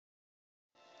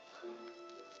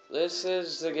This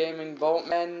is the Gaming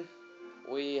Boatman.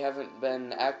 We haven't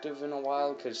been active in a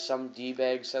while because some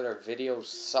D-bag said our videos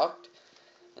sucked.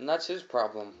 And that's his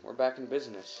problem. We're back in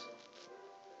business.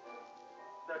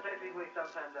 So technically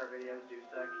sometimes our videos do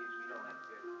suck because we don't have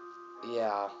good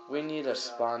Yeah, we need a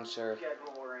sponsor.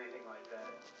 schedule or anything like that.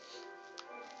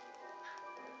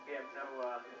 We have no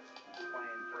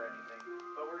plan for anything.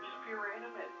 But we're just pure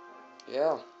randomness.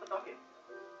 Yeah. Fuck it.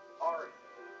 Alright.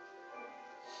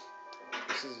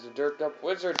 This is the derped up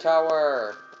wizard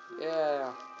tower.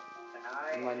 Yeah.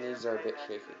 And My knees are a bit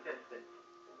shaky.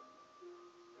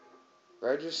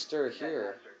 Register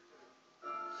here.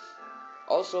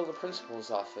 Also the principal's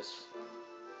office.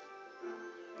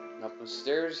 And up the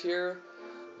stairs here,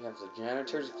 we have the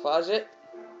janitor's closet,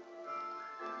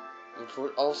 which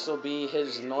would also be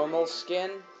his normal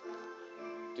skin.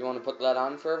 Do you want to put that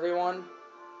on for everyone?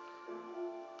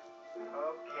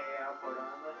 Okay, I'll put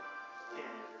on the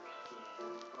janitor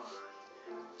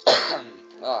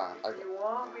skin. Fine. Okay. You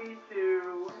want me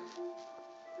to?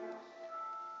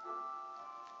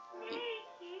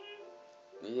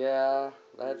 Yeah,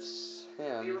 that's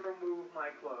Let me him. remove my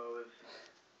clothes.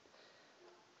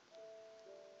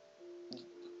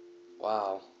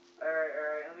 Wow.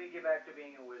 Alright, let me get back to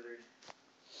being a wizard.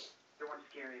 Don't want to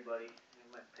scare anybody. They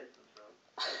might piss themselves.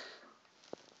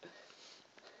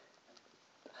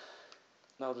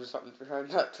 No, there's something trying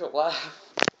not to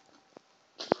laugh.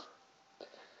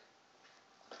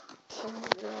 Oh my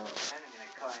god. And I'm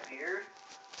gonna climb here.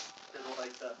 This is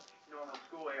like the normal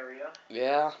school area.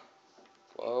 Yeah.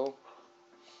 Whoa.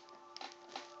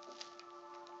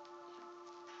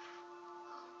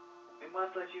 We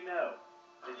must let you know,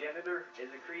 the janitor is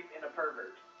a creep and a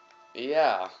pervert.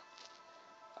 Yeah.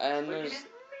 And Look there's at me.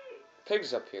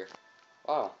 pigs up here.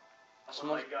 Wow. Oh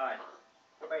my god.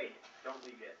 Wait, don't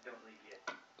leave yet. Don't leave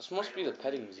yet. This must be the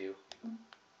petting zoo.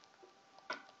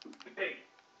 Pig.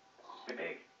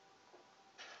 Pig.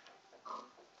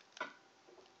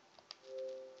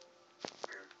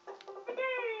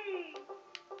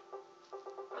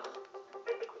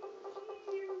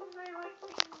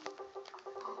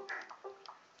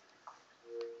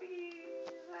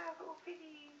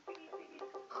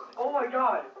 Oh my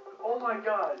god! Oh my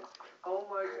god! Oh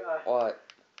my god! What?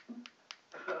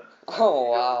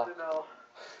 Oh wow.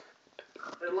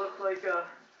 It looked like the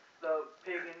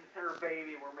pig and her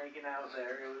baby were making out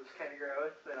there. It was kind of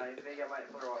gross, and I think I might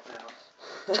throw up now.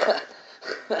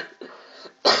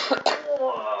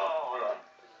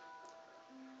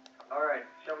 Alright,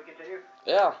 shall we continue?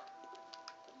 Yeah.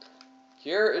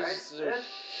 Here is the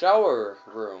shower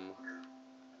room.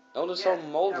 Notice how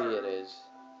moldy it is.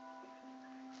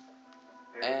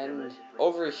 And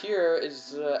over here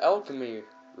is the alchemy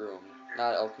room.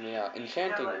 Not alchemy,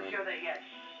 enchanting room.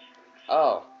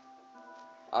 Oh.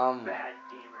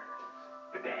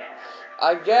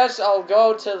 I guess I'll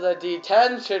go to the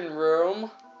detention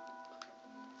room.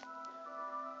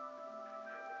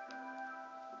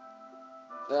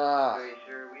 Are you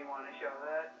sure we want to show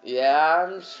that? Yeah,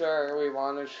 I'm sure we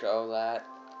want to show that.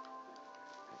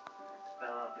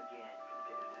 Fell up again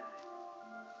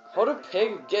for the 5th time. How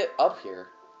did Pig get up here?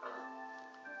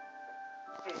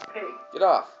 Hey, Pig. Get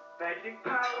off. Magic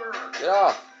power. Get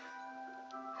off.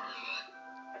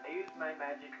 I used my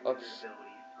magic wizard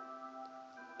abilities.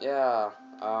 Yeah,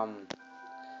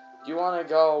 do you want to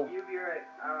go? You be right.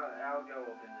 I'll go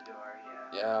open the door,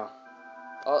 yeah. Yeah.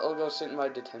 I'll go sit in my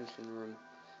detention room.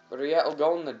 But yeah, I'll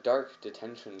go in the dark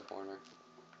detention corner.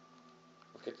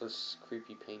 Look at this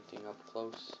creepy painting up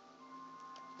close.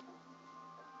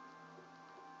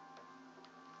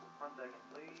 1 second,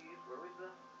 please. Where was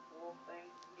the wolf thing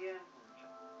again?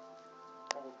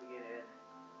 Hold to get in.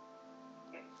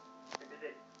 Is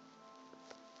it?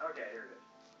 Okay, here it is.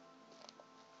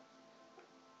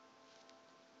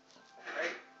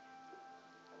 Right.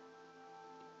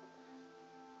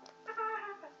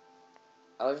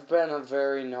 I've been a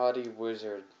very naughty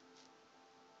wizard.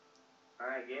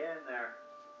 Alright, get in there.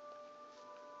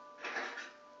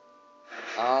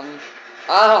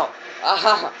 Ow!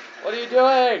 Ah! What are you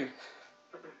doing?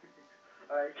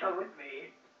 Alright, come with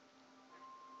me.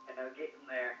 And I'll get in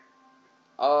there.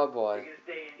 Oh boy. You're gonna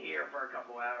stay in here for a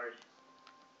couple hours.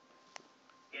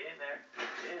 Get in there.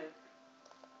 Get in.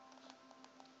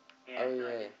 Yeah, Oh, so I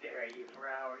yeah. can stare at you for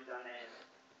hours on end.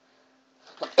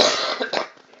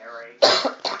 Staring. I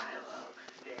love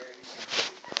staring at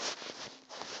people.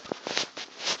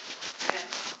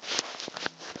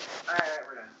 Alright,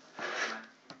 we're done. Come on.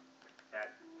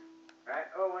 Alright,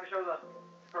 oh, wanna show the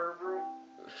perv room?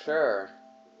 Sure.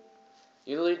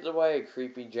 You lead the way,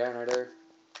 creepy janitor.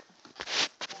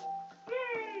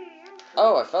 Yay!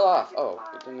 Oh, I fell off. Oh,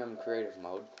 good thing I'm in creative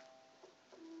mode.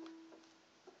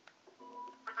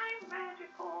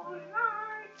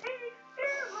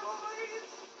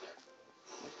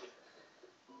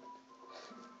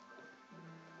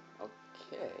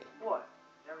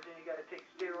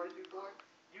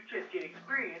 just get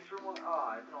experience from one.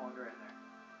 Oh, it's no longer in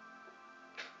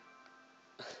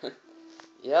there.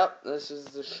 Yep, this is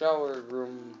the shower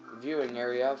room viewing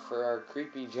area for our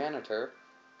creepy janitor.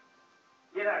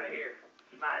 Get out of here.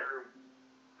 It's my room.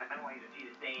 I don't want you to see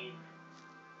the stains.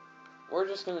 We're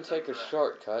just gonna take a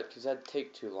shortcut, because that'd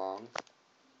take too long.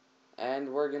 And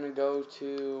we're gonna go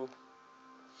to...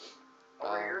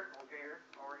 Over here,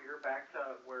 back to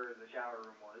where the shower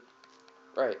room was.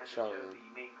 Right, shower room.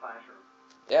 The main classroom.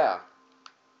 Yeah.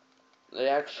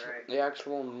 The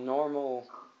actual normal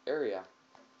area.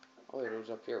 Oh, it was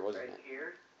up here, wasn't it? Right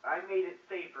here. I made it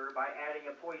safer by adding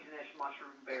a poisonous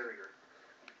mushroom barrier.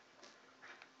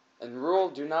 And rule,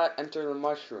 do not enter the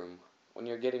mushroom when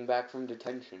you're getting back from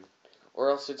detention. Or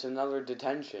else it's another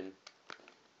detention.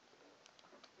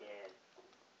 Yes.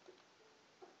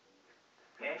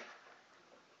 Okay.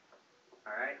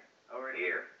 Alright, over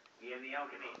here, we have the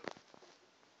alchemy.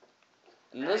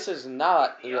 And this is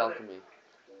not the other... alchemy.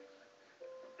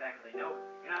 Exactly, nope.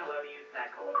 You're not allowed to use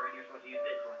that cauldron, you're supposed to use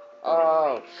this one.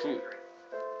 Oh, shoot.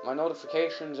 My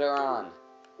notifications are on.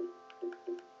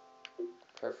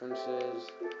 Preferences.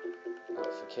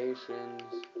 Notifications.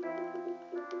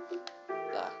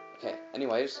 Ah, okay.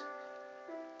 Anyways.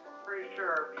 Pretty sure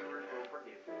our viewers will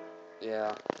forgive you.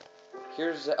 Yeah.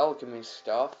 Here's the alchemy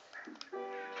stuff.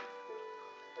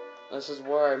 This is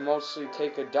where I mostly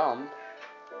take a dump.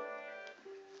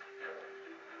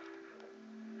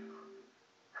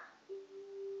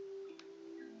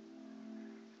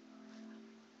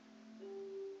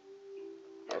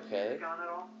 Okay. On at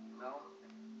all?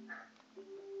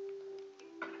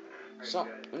 No.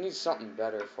 We need something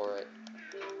better for it.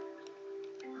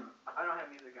 I don't have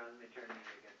music on. Let me turn the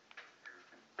music in.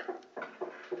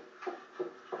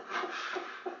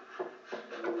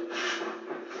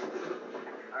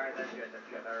 Alright, that's good.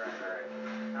 Alright.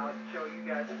 Now let's show you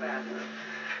guys the bathroom.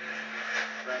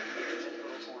 Right here in this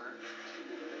little corner.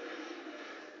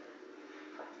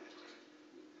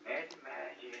 It's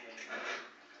magic.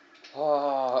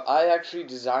 Oh, I actually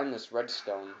designed this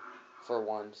redstone for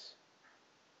once.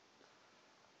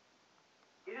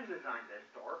 You didn't design this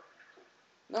door.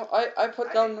 No, I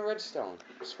put down the redstone.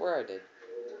 I swear I did.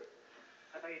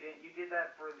 No, you didn't. You did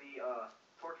that for the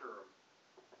torture room.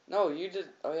 No, you did.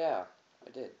 Oh yeah, I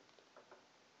did.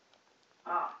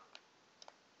 Ah.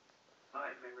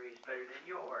 My memory is better than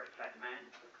yours, fat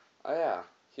man. Oh yeah.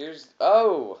 Here's.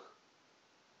 Oh!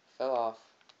 Fell off.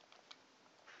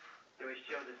 Do we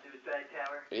show the suicide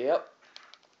tower? Yep.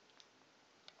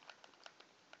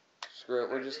 Screw it,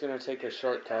 we're just gonna take a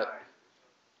shortcut.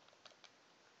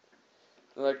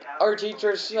 Like, our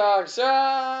teacher sucks!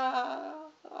 Ah!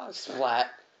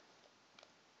 Splat.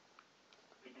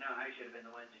 You know, I should have been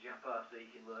the one to jump off so you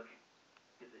can look.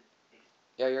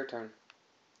 Yeah, your turn.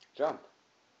 Jump.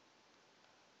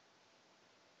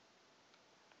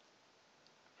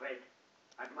 Wait,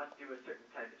 I must do a certain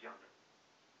type of jump.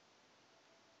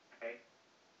 Okay?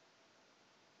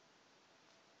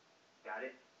 Got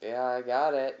it? Yeah, I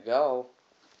got it. Go.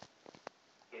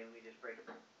 Okay, let me just break in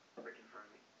front of me.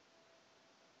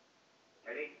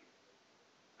 Ready?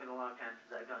 It's been a long time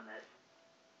since I've done this.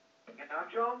 And now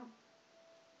jump!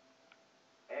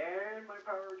 And my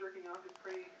power jerking off is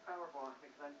pretty powerful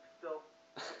because I'm still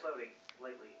floating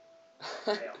lately.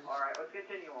 Alright, let's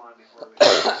continue on before we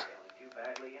start failing too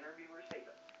badly. Interviewers hate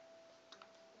us.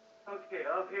 Okay,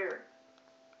 up here.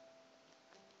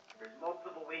 There's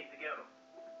multiple ways to go.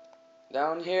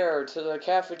 Down here to the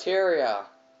cafeteria.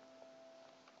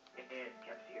 And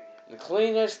cafeteria. The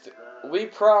cleanest, we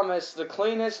promise, the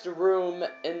cleanest room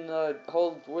in the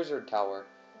whole wizard tower.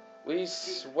 We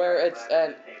swear it's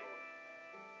an...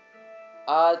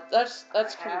 that's I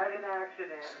had an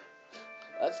accident.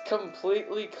 That's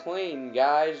completely clean,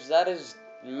 guys. That is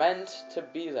meant to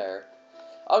be there.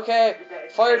 Okay,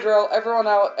 fire drill, everyone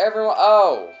out, everyone...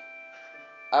 Oh.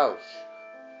 Ouch.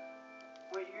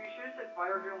 Wait, you should have said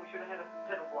fire drill, we should have had a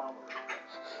pit of lava.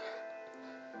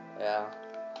 Yeah.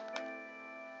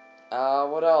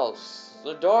 What else?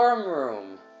 The dorm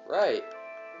room. Right.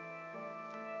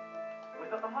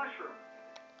 With a mushroom.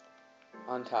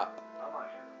 On top. A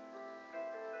mushroom.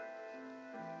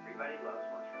 Everybody loves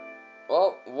mushrooms.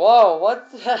 Well, whoa, what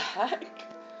the heck?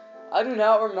 I do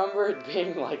not remember it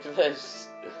being like this.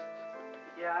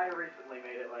 Yeah, I recently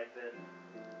made it like this.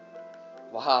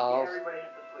 Wow. Yeah, everybody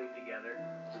has to sleep together.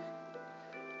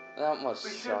 That must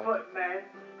We suck. should put men's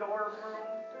dorm room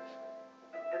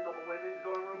and the women's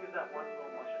dorm room is that one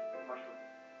little mushroom.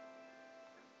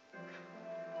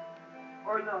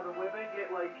 Or no, the women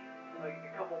get like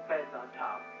a couple beds on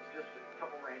top. Just a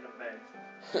couple random beds.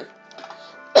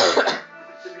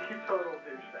 To be total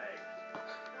douchebags.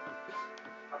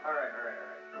 Alright.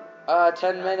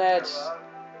 10 minutes.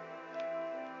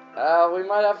 We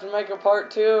might have to make a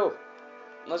part 2.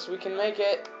 Unless we can make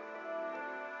it.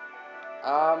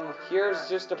 Here's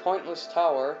just a pointless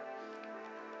tower.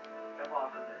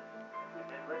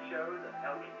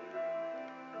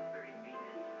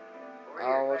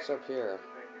 Oh, what's up here?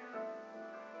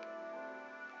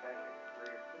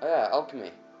 Oh yeah,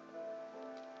 alchemy.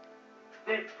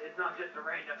 This is not just a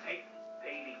random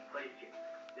paving place here.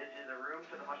 This is a room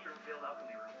for the mushroom field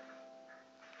alchemy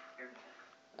room.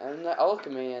 And the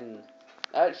alchemy, and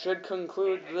that should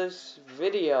conclude this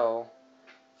video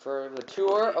for the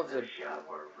tour of the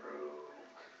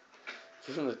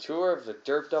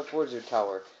derped up wizard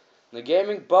tower. The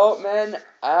gaming boatman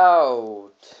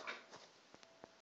out.